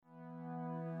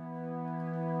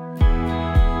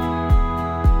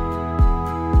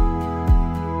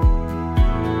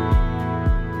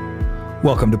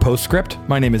Welcome to Postscript.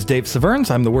 My name is Dave Severns.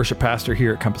 I'm the worship pastor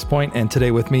here at Compass Point, and today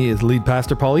with me is lead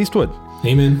pastor Paul Eastwood.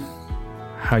 Hey, man.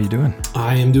 How you doing?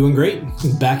 I am doing great.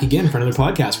 Back again for another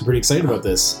podcast. We're pretty excited about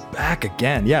this. Back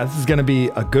again. Yeah, this is going to be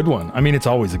a good one. I mean, it's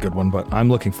always a good one, but I'm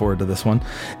looking forward to this one.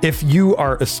 If you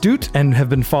are astute and have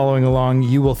been following along,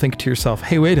 you will think to yourself,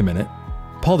 hey, wait a minute.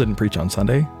 Paul didn't preach on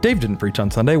Sunday. Dave didn't preach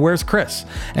on Sunday. Where's Chris?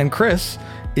 And Chris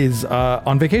is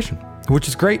on vacation, which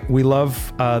is great. We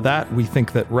love that. We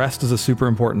think that rest is a super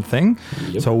important thing.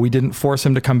 Yep. So we didn't force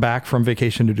him to come back from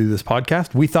vacation to do this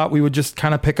podcast. We thought we would just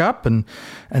kind of pick up and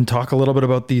talk a little bit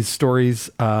about these stories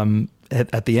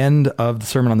at the end of the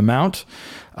Sermon on the Mount,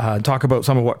 talk about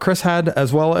some of what Chris had,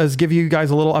 as well as give you guys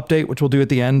a little update, which we'll do at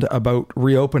the end, about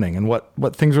reopening and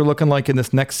what things are looking like in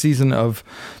this next season of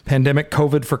pandemic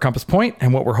COVID for Compass Point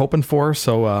and what we're hoping for.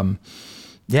 So,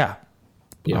 yeah.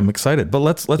 I'm excited, but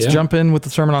let's jump in with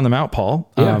the Sermon on the Mount,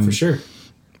 Paul. Yeah, for sure.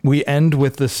 We end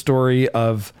with the story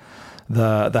of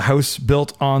the house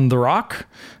built on the rock,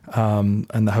 and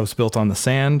the house built on the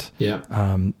sand. Yeah.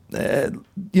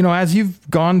 As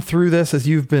you've gone through this, as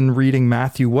you've been reading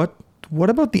Matthew, what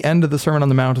about the end of the Sermon on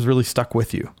the Mount has really stuck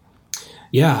with you?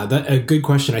 Yeah, a good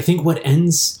question. I think what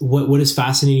is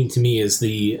fascinating to me is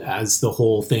as the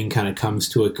whole thing kind of comes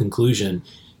to a conclusion,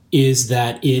 is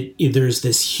that there's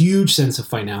this huge sense of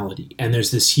finality, and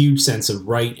there's this huge sense of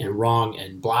right and wrong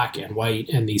and black and white,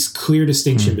 and these clear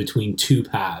distinction between two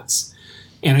paths.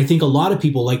 And I think a lot of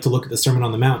people like to look at the Sermon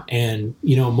on the Mount, and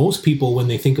most people, when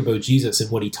they think about Jesus and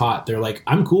what he taught, they're like,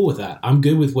 I'm cool with that. I'm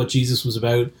good with what Jesus was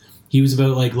about. He was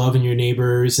about like loving your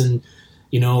neighbors and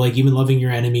like even loving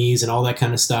your enemies and all that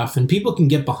kind of stuff. And people can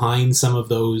get behind some of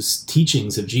those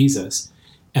teachings of Jesus.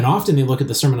 And often they look at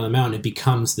the Sermon on the Mount, and it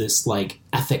becomes this like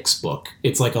ethics book.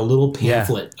 It's like a little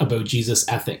pamphlet about Jesus'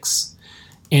 ethics.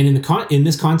 And in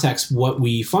this context, what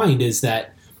we find is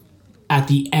that at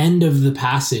the end of the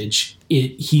passage,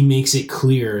 he makes it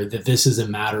clear that this is a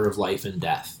matter of life and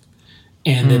death.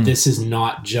 And that this is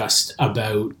not just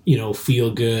about,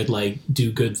 feel good, like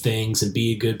do good things and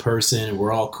be a good person and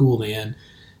we're all cool, man.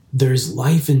 There's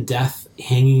life and death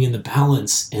hanging in the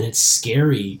balance, and it's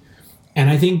scary. And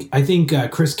I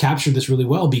think Chris captured this really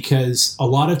well, because a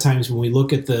lot of times when we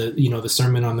look at the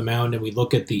Sermon on the Mount and we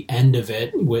look at the end of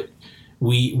it,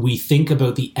 we think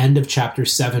about the end of chapter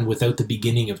 7 without the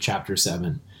beginning of chapter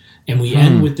 7, and we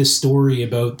end with this story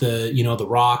about the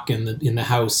rock and in the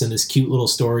house and this cute little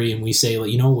story, and we say,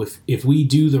 if we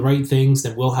do the right things,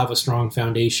 then we'll have a strong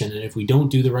foundation, and if we don't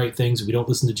do the right things, if we don't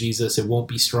listen to Jesus, it won't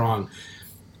be strong.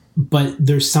 But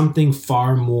there's something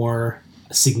far more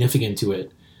significant to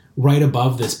it. Right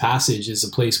above this passage is a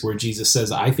place where Jesus says,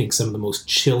 I think, some of the most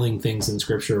chilling things in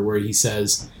Scripture, where he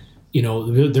says, there are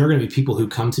going to be people who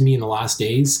come to me in the last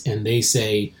days and they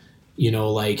say,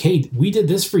 hey, we did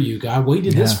this for you, God. We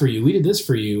did this for you. We did this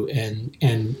for you.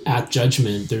 And at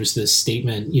judgment, there's this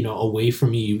statement, away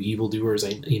from me, you evildoers.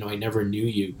 I never knew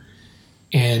you.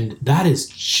 And that is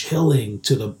chilling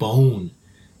to the bone.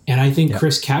 And I think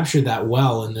Chris captured that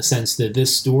well, in the sense that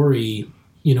this story,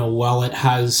 while it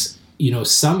has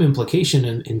some implication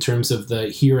in terms of the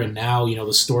here and now,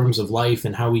 the storms of life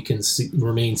and how we can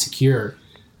remain secure,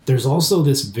 there's also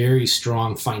this very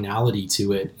strong finality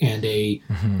to it, and a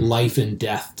life and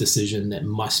death decision that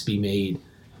must be made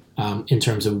in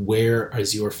terms of where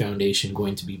is your foundation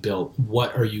going to be built?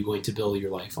 What are you going to build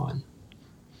your life on?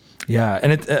 Yeah.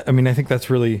 And I think that's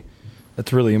really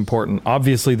important.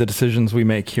 Obviously, the decisions we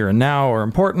make here and now are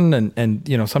important,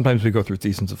 and sometimes we go through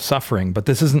seasons of suffering, but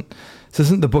this isn't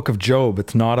the book of Job.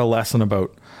 It's not a lesson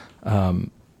about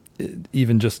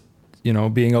even just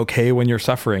being okay when you're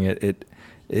suffering.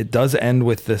 It does end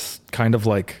with this kind of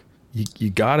like, you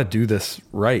got to do this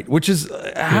right, which is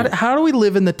how do we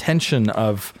live in the tension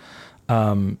of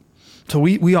so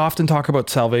we often talk about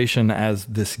salvation as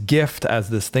this gift, as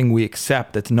this thing we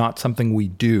accept. It's not something we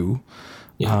do.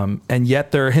 Yeah. And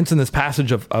yet there are hints in this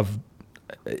passage of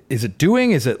is it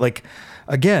doing? Is it like,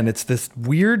 again, it's this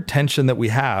weird tension that we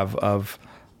have of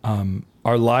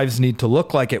our lives need to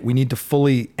look like it. We need to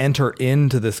fully enter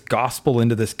into this gospel,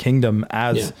 into this kingdom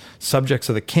as subjects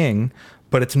of the King,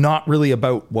 but it's not really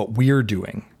about what we're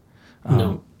doing.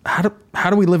 No. How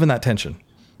do we live in that tension?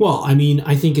 Well, I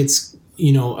think it's,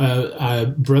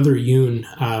 Brother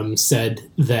Yoon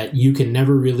said that you can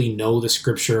never really know the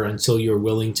Scripture until you're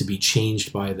willing to be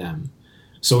changed by them.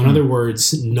 So in other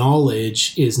words,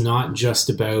 knowledge is not just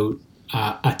about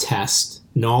a test.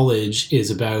 Knowledge is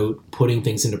about putting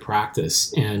things into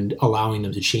practice and allowing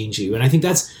them to change you. And I think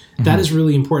that is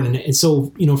really important. And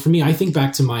so, for me, I think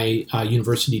back to my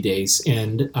university days,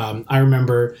 and I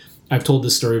remember, I've told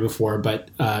this story before, but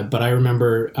I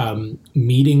remember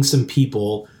meeting some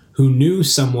people who who knew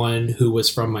someone who was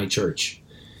from my church.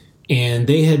 And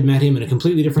they had met him in a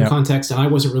completely different context, and I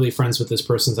wasn't really friends with this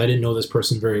person, so I didn't know this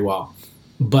person very well.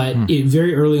 But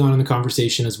very early on in the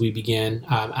conversation, as we began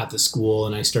at the school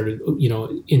and I started,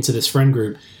 into this friend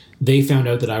group, they found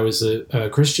out that I was a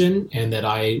Christian and that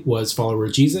I was a follower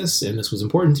of Jesus, and this was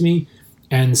important to me.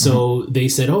 And so they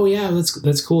said, "Oh yeah,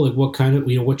 that's cool. Like, what kind of,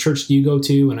 what church do you go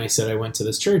to?" And I said, "I went to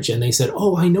this church." And they said,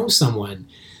 "Oh, I know someone."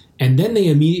 And then they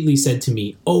immediately said to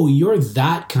me, "Oh, you're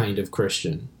that kind of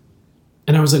Christian."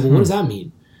 And I was like, "Well, what does that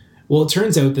mean?" Well, it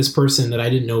turns out this person that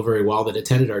I didn't know very well that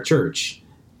attended our church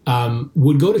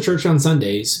would go to church on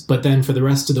Sundays, but then for the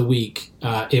rest of the week,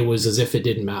 it was as if it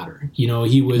didn't matter.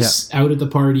 He was out at the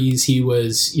parties. He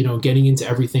was, getting into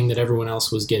everything that everyone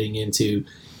else was getting into.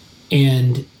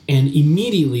 And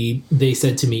immediately they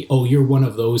said to me, "Oh, you're one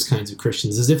of those kinds of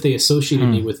Christians," as if they associated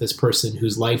me with this person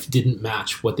whose life didn't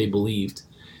match what they believed.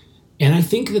 And I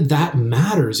think that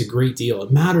matters a great deal.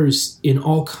 It matters in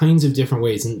all kinds of different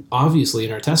ways, and obviously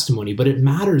in our testimony, but it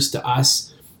matters to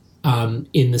us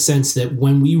in the sense that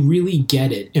when we really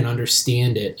get it and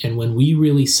understand it, and when we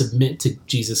really submit to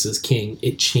Jesus as King,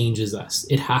 it changes us.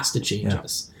 It has to change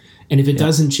us. And if it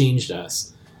doesn't change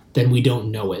us, then we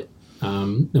don't know it.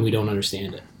 Then we don't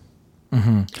understand it.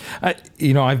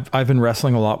 I've been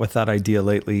wrestling a lot with that idea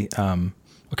lately.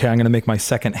 Okay, I'm going to make my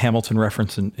second Hamilton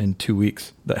reference in 2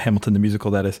 weeks, the Hamilton, the musical,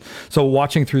 that is. So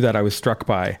watching through that, I was struck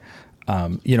by,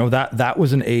 that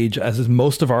was an age, as is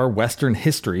most of our Western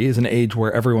history, is an age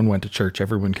where everyone went to church.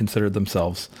 Everyone considered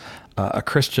themselves a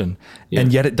Christian. Yeah.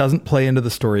 And yet it doesn't play into the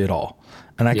story at all.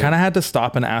 And I kind of had to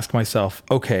stop and ask myself,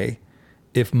 okay,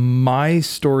 if my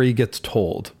story gets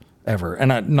told ever,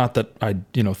 and not that I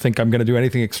think I'm going to do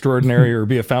anything extraordinary or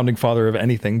be a founding father of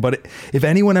anything, but if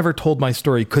anyone ever told my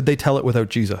story, could they tell it without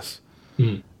Jesus?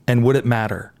 And would it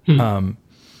matter?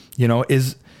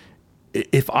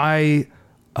 If I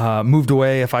moved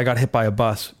away, if I got hit by a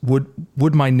bus,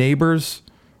 would my neighbors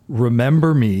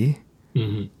remember me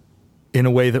in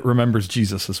a way that remembers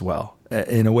Jesus as well,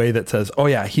 in a way that says, "Oh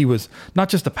yeah, he was not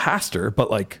just a pastor,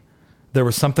 but like there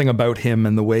was something about him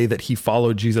and the way that he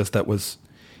followed Jesus that was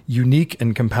unique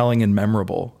and compelling and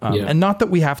memorable." And not that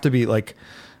we have to be like,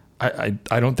 I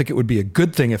don't think it would be a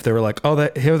good thing if they were like, "Oh,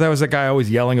 that was a guy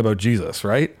always yelling about Jesus,"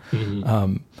 right?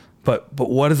 But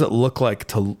what does it look like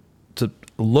to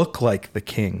look like the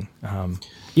King? And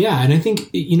I think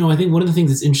one of the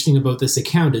things that's interesting about this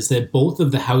account is that both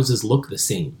of the houses look the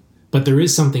same, but there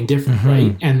is something different,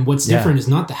 right? And what's different is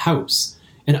not the house.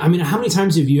 And I mean, how many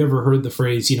times have you ever heard the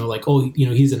phrase, he's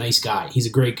a nice guy, he's a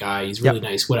great guy, he's really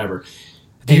nice, whatever.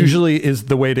 And usually is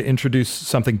the way to introduce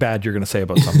something bad you're going to say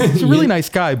about something. He's a really nice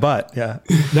guy, but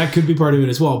that could be part of it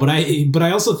as well. But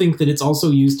I also think that it's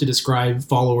also used to describe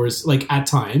followers, like at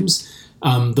times,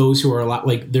 those who are a lot,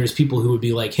 like there's people who would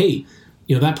be like, "Hey,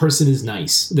 that person is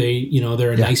nice.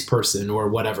 They're a nice person," or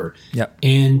whatever.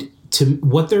 And to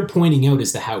what they're pointing out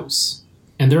is the house.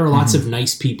 And there are lots of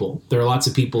nice people. There are lots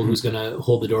of people who's going to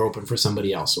hold the door open for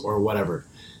somebody else or whatever.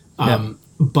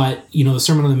 But, the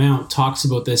Sermon on the Mount talks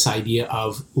about this idea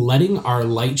of letting our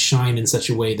light shine in such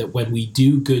a way that when we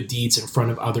do good deeds in front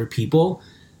of other people,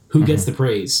 who gets the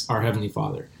praise? Our Heavenly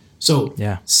Father. So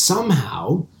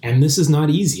somehow, and this is not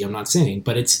easy, I'm not saying,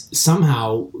 but it's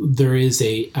somehow there is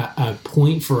a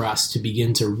point for us to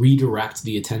begin to redirect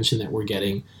the attention that we're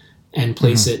getting and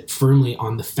place it firmly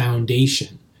on the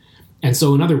foundation. And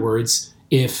so, in other words,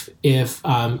 if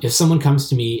someone comes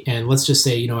to me and let's just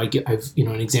say, I've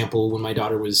an example when my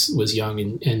daughter was young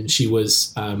and she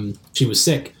was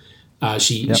sick.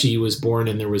 She was born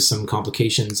and there was some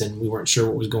complications and we weren't sure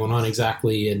what was going on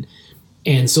exactly.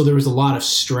 And so there was a lot of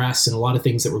stress and a lot of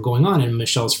things that were going on. And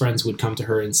Michelle's friends would come to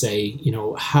her and say,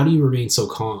 "How do you remain so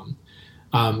calm?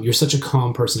 You're such a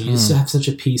calm person. You just have such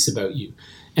a peace about you."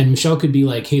 And Michelle could be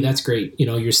like, "Hey, that's great.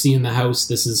 You're seeing the house.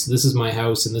 This is my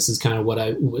house, and this is kind of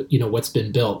what's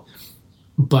been built."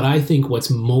 But I think what's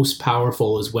most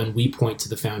powerful is when we point to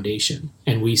the foundation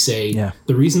and we say,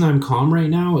 "The reason I'm calm right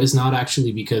now is not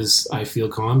actually because I feel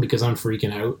calm, because I'm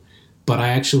freaking out, but I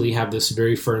actually have this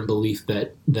very firm belief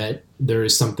that there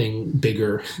is something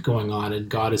bigger going on, and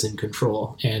God is in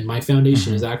control, and my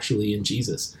foundation is actually in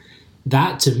Jesus."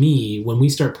 That, to me, when we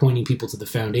start pointing people to the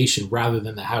foundation rather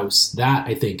than the house, that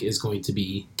I think is going to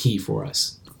be key for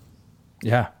us.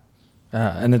 Yeah.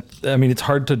 And it's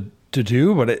hard to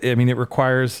do, but it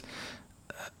requires,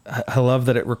 I love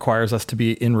that it requires us to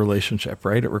be in relationship,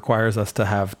 right? It requires us to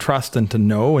have trust and to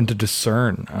know and to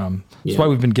discern. That's why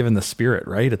we've been given the Spirit,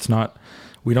 right? It's not,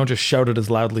 we don't just shout it as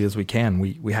loudly as we can.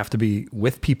 We have to be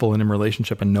with people and in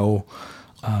relationship and know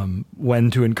when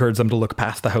to encourage them to look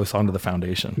past the house onto the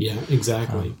foundation. Yeah,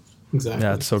 exactly. exactly.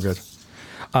 Yeah, it's so good.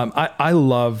 I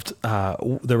loved,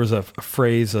 there was a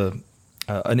phrase, an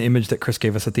image that Chris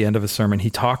gave us at the end of his sermon. He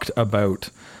talked about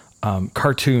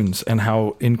cartoons and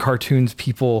how in cartoons,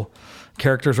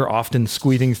 characters are often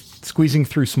squeezing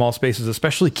through small spaces,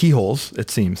 especially keyholes, it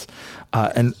seems.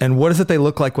 And what is it they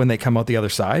look like when they come out the other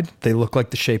side? They look like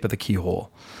the shape of the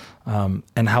keyhole.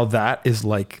 And how that is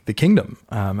like the kingdom.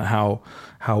 How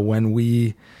when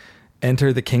we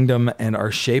enter the kingdom and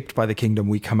are shaped by the kingdom,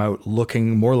 we come out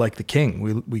looking more like the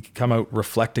king. We come out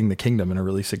reflecting the kingdom in a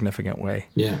really significant way.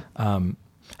 Yeah.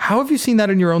 How have you seen that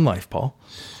in your own life, Paul?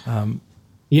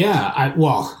 Yeah.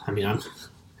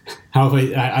 How have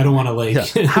I don't want to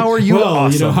like, yeah. How are you? Well,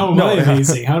 awesome. How am I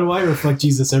amazing? How do I reflect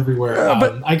Jesus everywhere?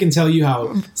 But I can tell you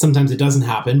how sometimes it doesn't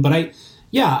happen, but I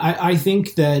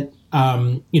think that,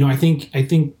 I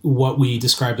think what we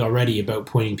described already about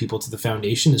pointing people to the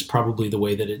foundation is probably the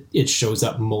way that it shows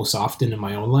up most often in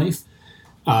my own life.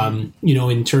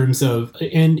 In terms of,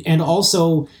 and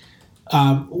also,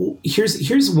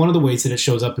 here's one of the ways that it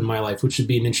shows up in my life, which would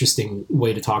be an interesting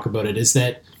way to talk about it, is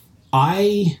that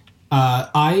I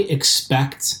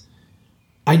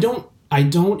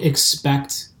don't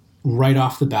expect right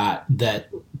off the bat that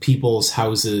people's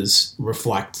houses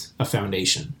reflect a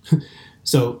foundation.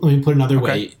 So let me put it another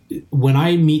way. When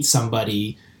I meet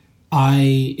somebody,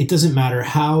 it doesn't matter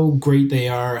how great they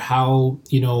are, how,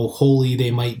 holy they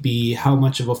might be, how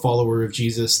much of a follower of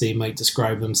Jesus they might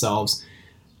describe themselves.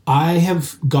 I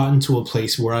have gotten to a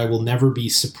place where I will never be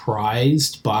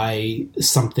surprised by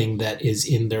something that is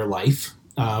in their life,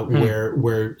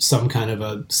 where some kind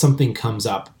of something comes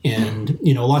up, and,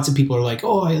 lots of people are like,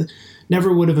 oh, I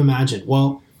never would have imagined.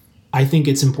 Well, I think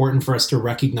it's important for us to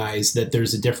recognize that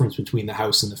there's a difference between the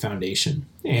house and the foundation.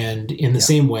 And in the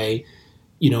same way,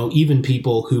 even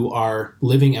people who are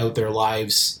living out their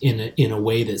lives in a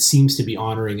way that seems to be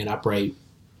honoring and upright,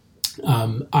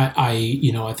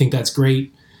 I think that's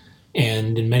great.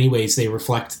 And in many ways, they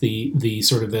reflect the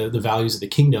sort of the values of the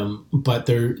kingdom, but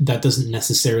that doesn't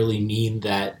necessarily mean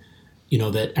that,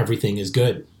 that everything is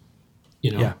good,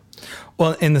 Yeah.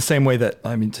 Well, in the same way that,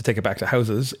 to take it back to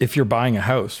houses, if you're buying a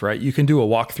house, right, you can do a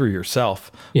walkthrough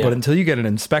yourself, but until you get an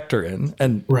inspector in,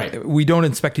 and we don't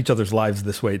inspect each other's lives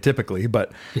this way typically,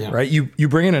 but right, you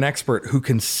bring in an expert who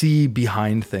can see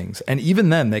behind things. And even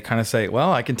then they kind of say,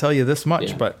 well, I can tell you this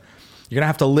much, but you're going to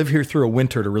have to live here through a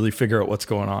winter to really figure out what's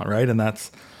going on. Right. And that's,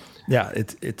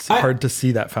 it's hard to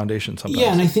see that foundation sometimes.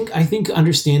 Yeah. And I think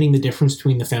understanding the difference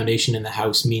between the foundation and the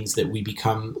house means that we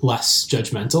become less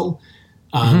judgmental.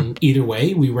 Either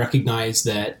way, we recognize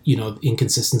that,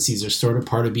 inconsistencies are sort of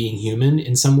part of being human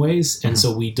in some ways. And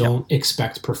so we don't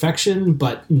expect perfection,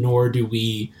 but nor do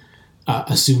we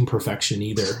assume perfection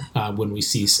either when we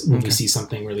see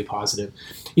something really positive.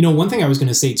 One thing I was going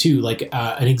to say too, like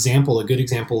a good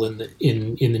example in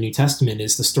the New Testament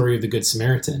is the story of the Good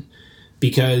Samaritan.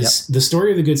 Because the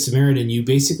story of the Good Samaritan, you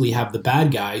basically have the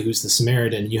bad guy who's the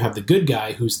Samaritan, and you have the good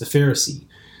guy who's the Pharisee.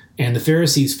 And the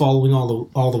Pharisees following all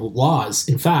the laws.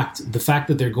 In fact, the fact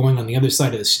that they're going on the other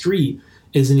side of the street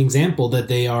is an example that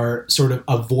they are sort of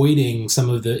avoiding some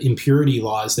of the impurity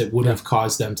laws that would have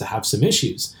caused them to have some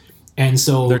issues. And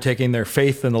so they're taking their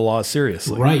faith in the law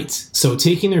seriously. Right. So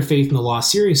taking their faith in the law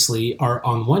seriously are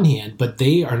on one hand, but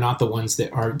they are not the ones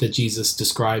that Jesus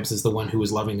describes as the one who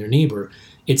is loving their neighbor.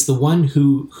 It's the one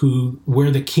who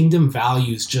where the kingdom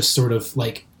values just sort of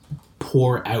like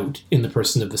pour out in the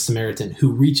person of the Samaritan,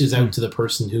 who reaches out to the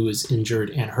person who is injured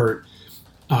and hurt.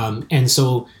 And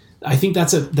so I think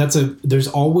there's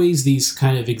always these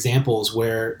kind of examples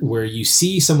where you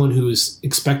see someone who is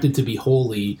expected to be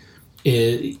holy,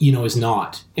 is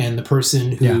not. And the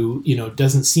person who,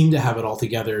 doesn't seem to have it all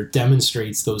together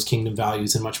demonstrates those kingdom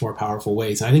values in much more powerful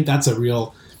ways. And I think that's a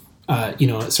real,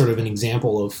 sort of an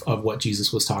example of what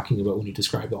Jesus was talking about when he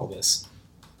described all this.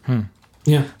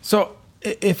 Yeah. So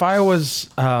if I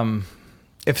was,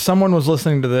 if someone was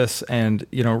listening to this and,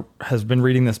 has been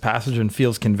reading this passage and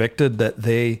feels convicted that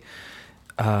they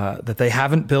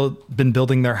haven't been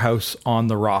building their house on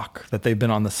the rock, that they've been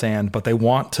on the sand, but they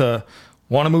want to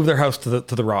move their house to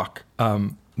the rock, what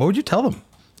would you tell them?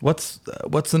 What's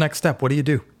the next step? What do you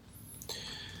do?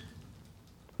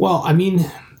 Well,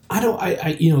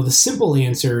 the simple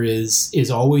answer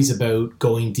is always about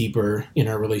going deeper in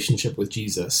our relationship with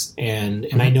Jesus. And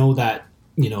I know that,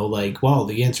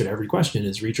 the answer to every question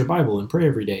is read your Bible and pray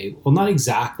every day. Well, not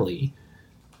exactly.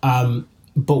 But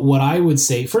what I would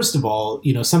say, first of all,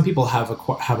 some people have a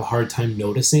hard time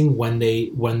noticing when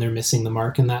they're missing the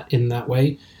mark in that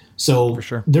way. So for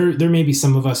sure. there may be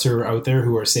some of us who are out there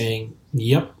who are saying,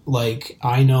 yep, like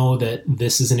I know that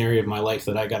this is an area of my life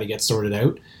that I got to get sorted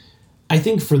out. I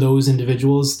think for those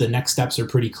individuals, the next steps are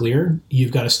pretty clear.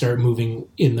 You've got to start moving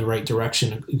in the right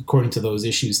direction according to those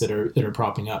issues that are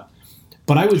propping up.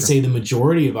 But I would say the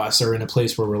majority of us are in a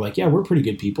place where we're like, yeah, we're pretty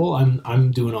good people.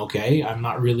 I'm doing okay. I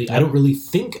don't really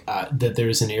think that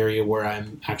there's an area where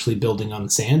I'm actually building on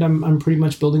sand. I'm pretty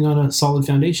much building on a solid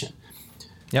foundation.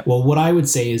 Yep. Well, what I would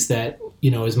say is that,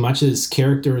 as much as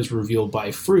character is revealed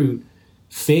by fruit,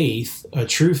 faith, a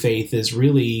true faith, is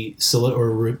really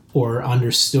or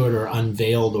understood or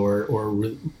unveiled or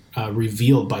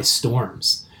revealed by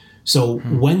storms. So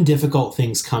when difficult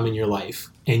things come in your life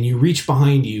and you reach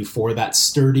behind you for that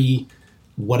sturdy,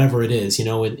 whatever it is,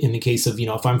 in the case of,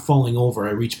 if I'm falling over,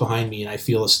 I reach behind me and I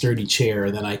feel a sturdy chair,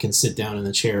 and then I can sit down in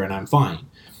the chair and I'm fine.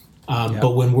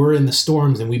 But when we're in the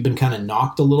storms and we've been kind of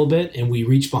knocked a little bit and we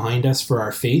reach behind us for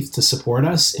our faith to support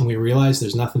us and we realize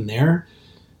there's nothing there,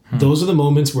 those are the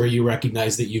moments where you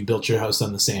recognize that you've built your house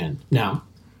on the sand. Now,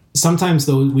 sometimes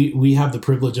though we have the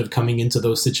privilege of coming into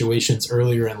those situations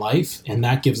earlier in life, and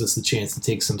that gives us the chance to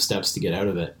take some steps to get out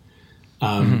of it.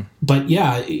 But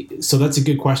yeah, so that's a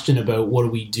good question about what do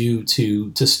we do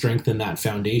to strengthen that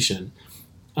foundation.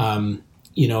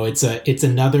 It's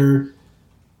another,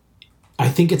 I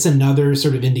think it's another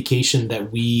sort of indication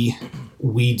that we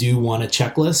do want a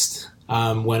checklist,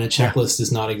 when a checklist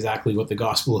is not exactly what the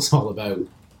gospel is all about.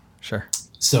 Sure.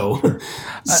 So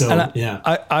yeah.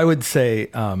 I would say,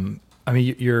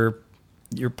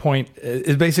 your point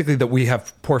is basically that we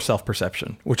have poor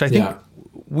self-perception, which I think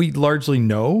we largely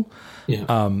know.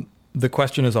 Yeah. The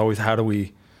question is always, how do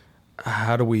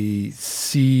we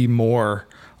see more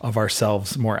of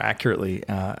ourselves more accurately?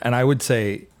 And I would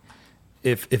say,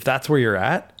 if that's where you're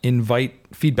at, invite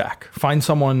feedback. Find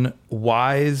someone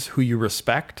wise who you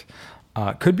respect.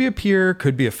 Could be a peer,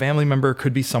 could be a family member,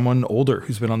 could be someone older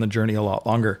who's been on the journey a lot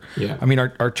longer. Yeah. I mean,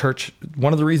 our church,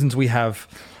 one of the reasons we have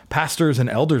pastors and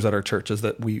elders at our church is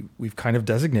that we've kind of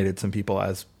designated some people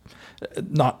as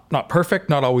not perfect,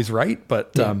 not always right,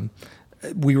 but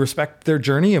we respect their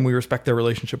journey and we respect their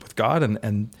relationship with God.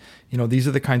 And these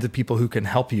are the kinds of people who can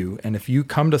help you. And if you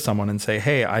come to someone and say,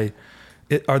 hey,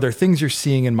 are there things you're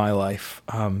seeing in my life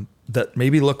that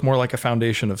maybe look more like a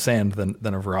foundation of sand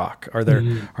than of rock? Are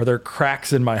there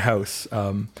cracks in my house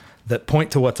that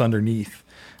point to what's underneath?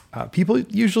 People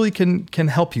usually can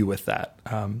help you with that.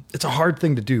 It's a hard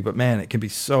thing to do, but man, it can be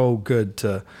so good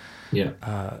to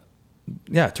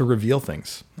to reveal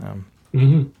things.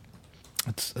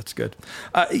 That's good.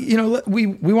 We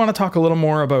want to talk a little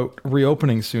more about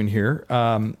reopening soon here.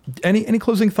 Any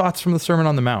closing thoughts from the Sermon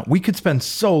on the Mount? We could spend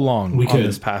so long on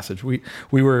this passage. We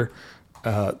were,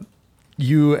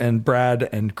 you and Brad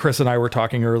and Chris and I were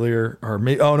talking earlier,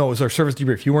 it was our service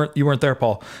debrief. You weren't there,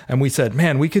 Paul. And we said,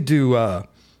 man, we could do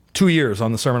 2 years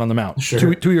on the Sermon on the Mount.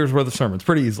 Sure. 2 years worth of sermons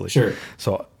pretty easily. Sure.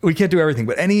 So we can't do everything,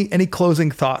 but any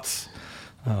closing thoughts?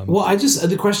 Well,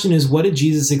 the question is, what did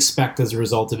Jesus expect as a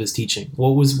result of his teaching?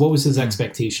 What was his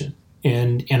expectation?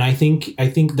 And I think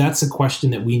that's a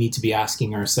question that we need to be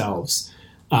asking ourselves.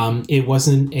 It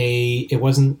wasn't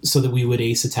so that we would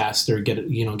ace a test or get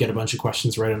a bunch of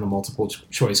questions right on a multiple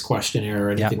choice questionnaire or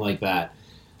anything like that.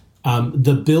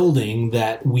 The building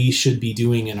that we should be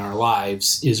doing in our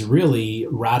lives is really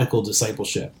radical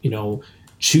discipleship.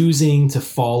 Choosing to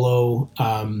follow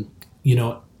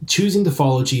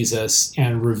Jesus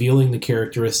and revealing the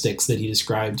characteristics that he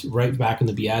described right back in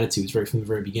the Beatitudes, right from the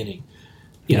very beginning.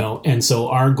 And so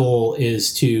our goal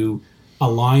is to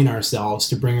align ourselves,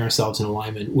 to bring ourselves in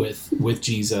alignment with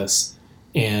Jesus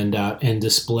and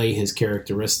display his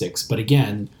characteristics. But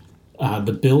again,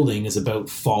 the building is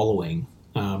about following,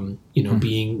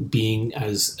 being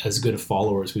as good a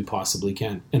follower as we possibly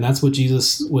can. And that's what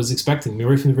Jesus was expecting.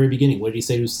 Right from the very beginning, what did he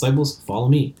say to his disciples? Follow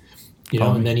me.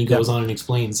 And then he goes on and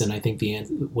explains, and I think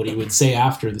what he would say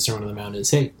after the Sermon on the Mount is,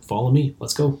 hey, follow me,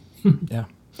 let's go. Yeah.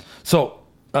 So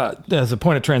as a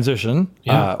point of transition,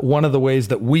 one of the ways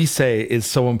that we say is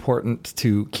so important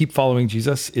to keep following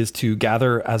Jesus is to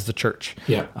gather as the church,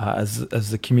 as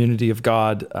the community of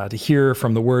God, to hear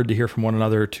from the word, to hear from one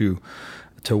another, to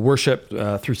worship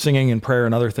through singing and prayer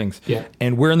and other things. Yeah.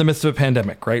 And we're in the midst of a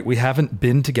pandemic, right? We haven't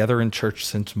been together in church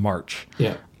since March.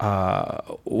 Yeah.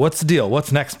 What's the deal?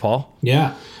 What's next, Paul?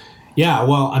 Yeah. Yeah.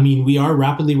 Well, I mean, we are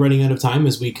rapidly running out of time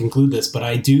as we conclude this, but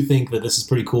I do think that this is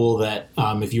pretty cool that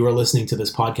if you are listening to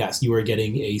this podcast, you are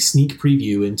getting a sneak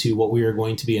preview into what we are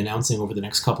going to be announcing over the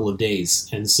next couple of days.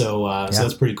 And so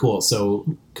that's pretty cool. So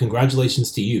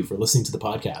congratulations to you for listening to the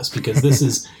podcast, because this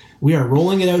is, we are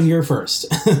rolling it out here first.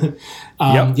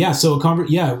 Yeah. So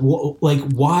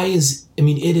why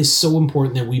it is so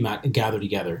important that we gather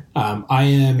together. I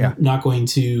am not going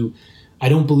to I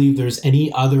don't believe there's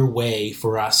any other way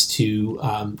for us to,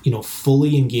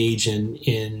 fully engage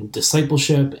in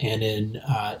discipleship and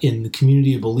in the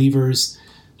community of believers.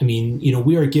 I mean,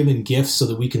 we are given gifts so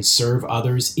that we can serve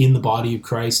others in the body of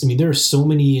Christ. I mean, there are so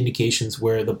many indications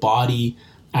where the body,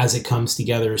 as it comes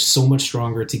together, is so much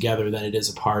stronger together than it is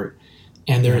apart.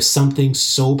 And there is something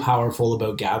so powerful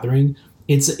about gathering.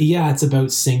 It's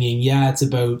about singing. Yeah, it's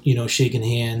about, shaking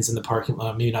hands in the parking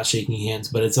lot. Maybe not shaking hands,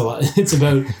 but it's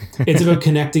about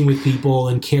connecting with people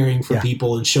and caring for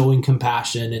people and showing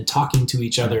compassion and talking to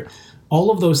each other. All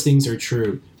of those things are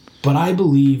true. But I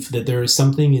believe that there is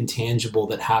something intangible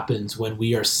that happens when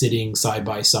we are sitting side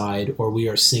by side, or we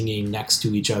are singing next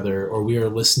to each other, or we are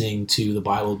listening to the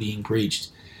Bible being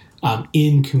preached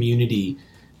in community.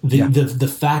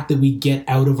 The fact that we get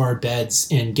out of our beds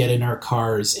and get in our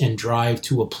cars and drive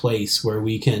to a place where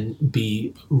we can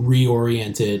be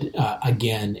reoriented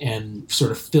again and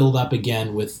sort of filled up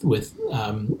again with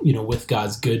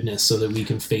God's goodness, so that we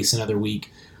can face another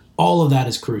week. All of that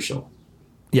is crucial.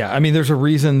 Yeah, I mean, there's a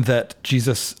reason that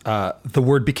Jesus, the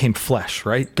Word became flesh,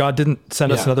 right? God didn't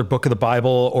send us another book of the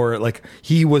Bible, or like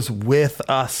He was with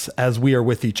us as we are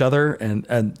with each other,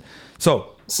 and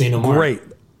so say no more. Great.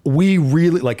 We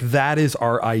really that is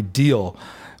our ideal.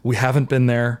 We haven't been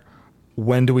there.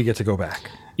 When do we get to go back?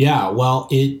 Yeah, well,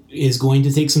 it is going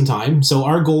to take some time. So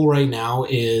our goal right now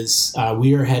is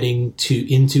we are heading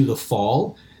into the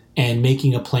fall and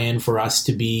making a plan for us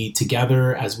to be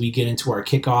together as we get into our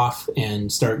kickoff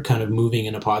and start kind of moving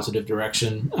in a positive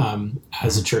direction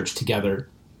as a church together.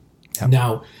 Yep.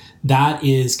 Now, that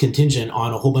is contingent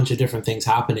on a whole bunch of different things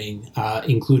happening,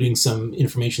 including some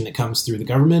information that comes through the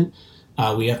government.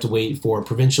 We have to wait for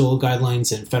provincial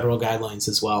guidelines and federal guidelines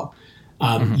as well.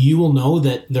 You will know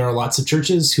that there are lots of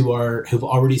churches who've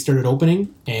already started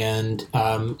opening, and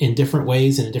in different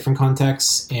ways and in different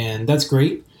contexts, and that's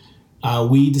great.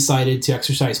 We decided to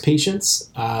exercise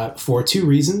patience for two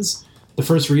reasons. The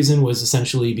first reason was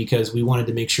essentially because we wanted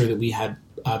to make sure that we had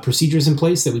procedures in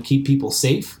place that would keep people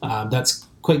safe. That's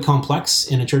quite complex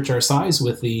in a church our size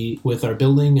with our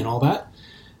building and all that.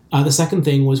 The second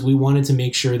thing was we wanted to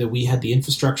make sure that we had the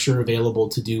infrastructure available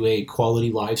to do a quality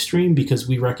live stream, because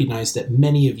we recognize that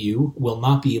many of you will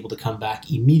not be able to come back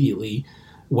immediately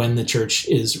when the church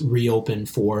is reopened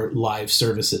for live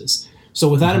services. So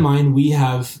with that in mind, we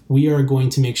are going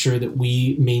to make sure that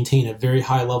we maintain a very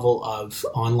high level of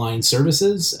online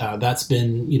services. That's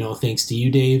been, thanks to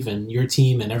you, Dave, and your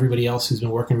team and everybody else who's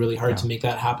been working really hard to make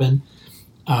that happen.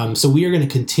 So we are going to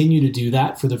continue to do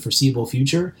that for the foreseeable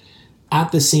future.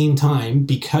 At the same time,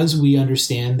 because we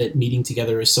understand that meeting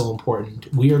together is so important,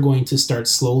 we are going to start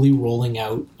slowly rolling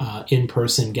out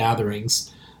in-person gatherings,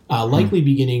 likely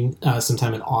beginning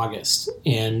sometime in August.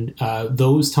 And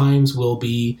those times will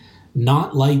be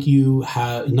not like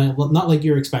not like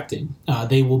you're expecting.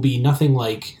 They will be nothing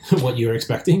like what you're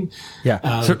expecting.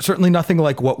 Yeah, certainly nothing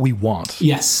like what we want.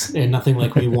 Yes, and nothing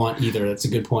like we want either. That's a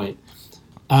good point.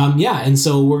 And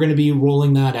so we're going to be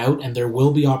rolling that out, and there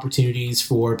will be opportunities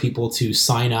for people to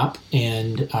sign up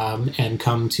and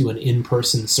come to an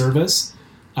in-person service.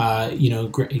 Given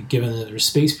that there's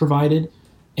space provided.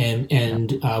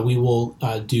 And we will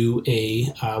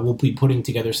we'll be putting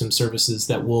together some services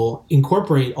that will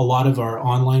incorporate a lot of our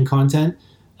online content,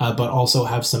 but also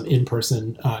have some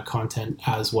in-person content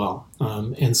as well.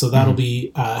 And so that'll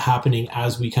be happening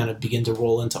as we kind of begin to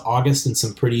roll into August in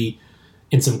some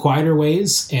quieter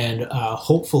ways. And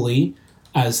hopefully,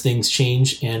 as things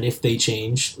change, and if they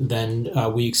change, then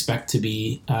we expect to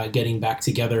be getting back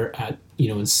together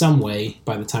in some way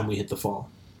by the time we hit the fall.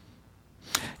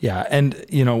 Yeah, and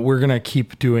we're gonna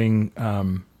keep doing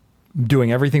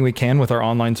everything we can with our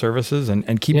online services,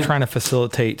 and keep trying to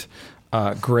facilitate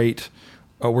great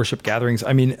worship gatherings.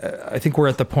 I mean, I think we're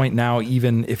at the point now,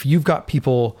 even if you've got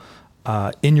people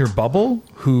in your bubble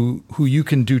who you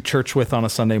can do church with on a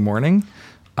Sunday morning,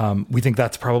 we think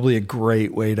that's probably a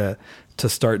great way to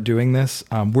start doing this.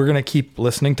 We're gonna keep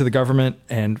listening to the government,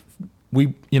 and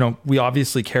we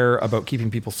obviously care about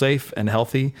keeping people safe and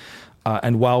healthy.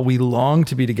 And while we long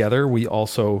to be together, we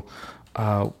also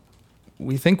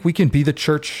we think we can be the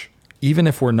church even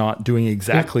if we're not doing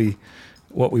exactly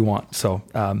what we want. So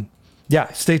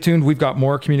stay tuned. We've got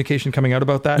more communication coming out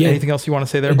about that. Yeah. Anything else you want to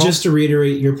say there, Paul? Just to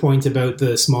reiterate your point about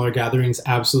the smaller gatherings,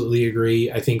 absolutely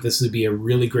agree. I think this would be a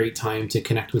really great time to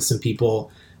connect with some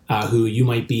people who you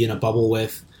might be in a bubble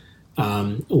with,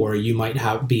 or you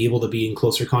might be able to be in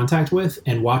closer contact with,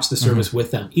 and watch the service with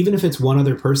them. Even if it's one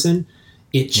other person,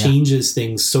 it changes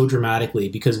things so dramatically,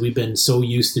 because we've been so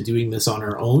used to doing this on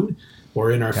our own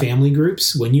or in our family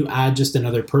groups, when you add just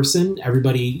another person,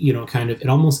 everybody, it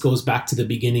almost goes back to the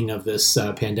beginning of this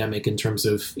pandemic in terms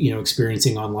of,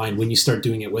 experiencing online when you start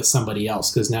doing it with somebody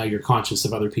else, because now you're conscious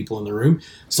of other people in the room.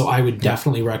 So I would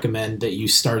definitely recommend that you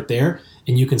start there,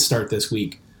 and you can start this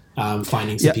week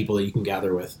finding some people that you can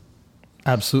gather with.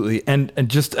 Absolutely. And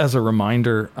just as a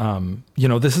reminder,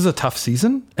 this is a tough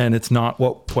season, and it's not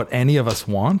what any of us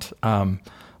want,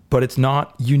 but it's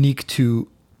not unique to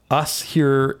us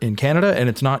here in Canada, and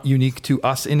it's not unique to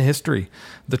us in history.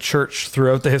 The church,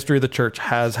 throughout the history of the church,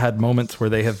 has had moments where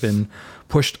they have been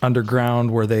pushed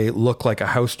underground, where they look like a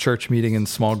house church meeting in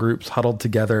small groups, huddled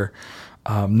together,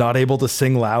 not able to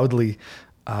sing loudly.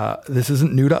 This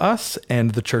isn't new to us,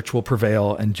 and the church will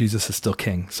prevail, and Jesus is still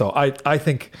king. So I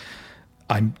think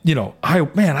I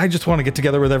just want to get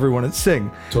together with everyone and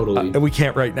sing. Totally. And we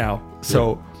can't right now.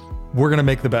 So we're going to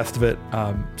make the best of it.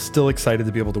 Still excited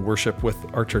to be able to worship with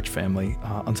our church family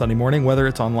on Sunday morning, whether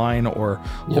it's online or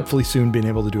hopefully soon being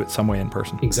able to do it some way in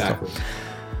person. Exactly. So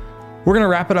we're going to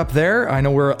wrap it up there. I know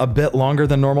we're a bit longer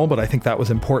than normal, but I think that was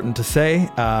important to say.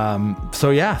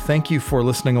 Thank you for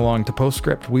listening along to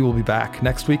Postscript. We will be back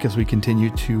next week as we continue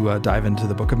to dive into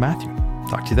the book of Matthew.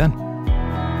 Talk to you then.